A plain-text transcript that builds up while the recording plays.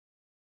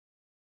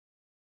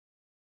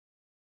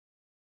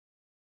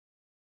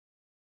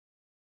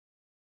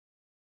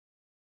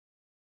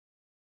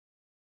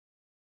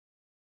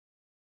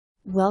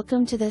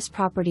Welcome to this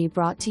property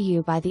brought to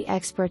you by the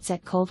experts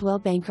at Coldwell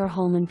Banker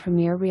Holman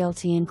Premier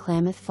Realty in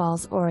Klamath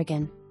Falls,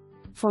 Oregon.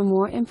 For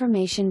more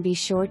information, be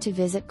sure to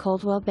visit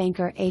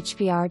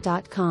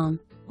coldwellbankerhbr.com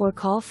or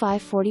call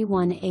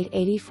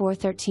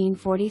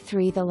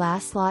 541-884-1343. The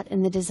last lot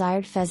in the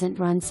desired Pheasant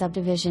Run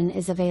Subdivision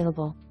is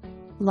available.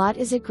 Lot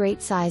is a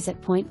great size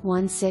at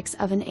 0.16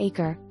 of an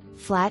acre,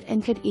 flat,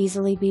 and could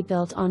easily be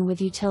built on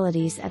with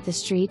utilities at the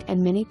street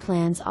and many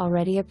plans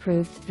already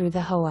approved through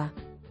the HOA.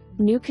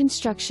 New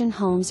construction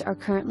homes are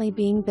currently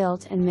being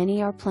built and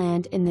many are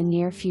planned in the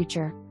near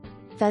future.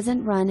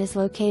 Pheasant Run is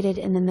located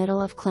in the middle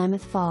of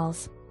Klamath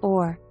Falls,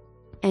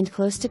 and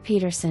close to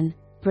Peterson,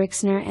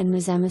 Brixner and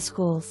Mazama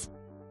schools.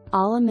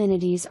 All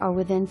amenities are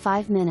within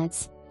 5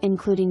 minutes,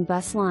 including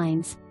bus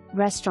lines,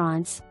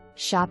 restaurants,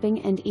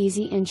 shopping, and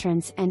easy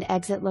entrance and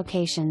exit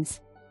locations.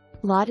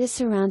 Lot is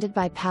surrounded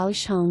by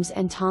Pahlisch homes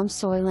and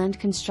Soyland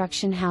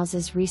construction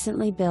houses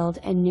recently built,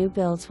 and new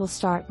builds will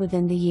start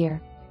within the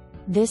year.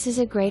 This is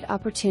a great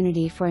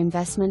opportunity for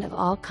investment of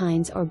all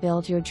kinds or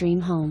build your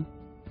dream home.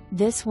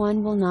 This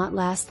one will not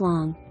last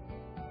long.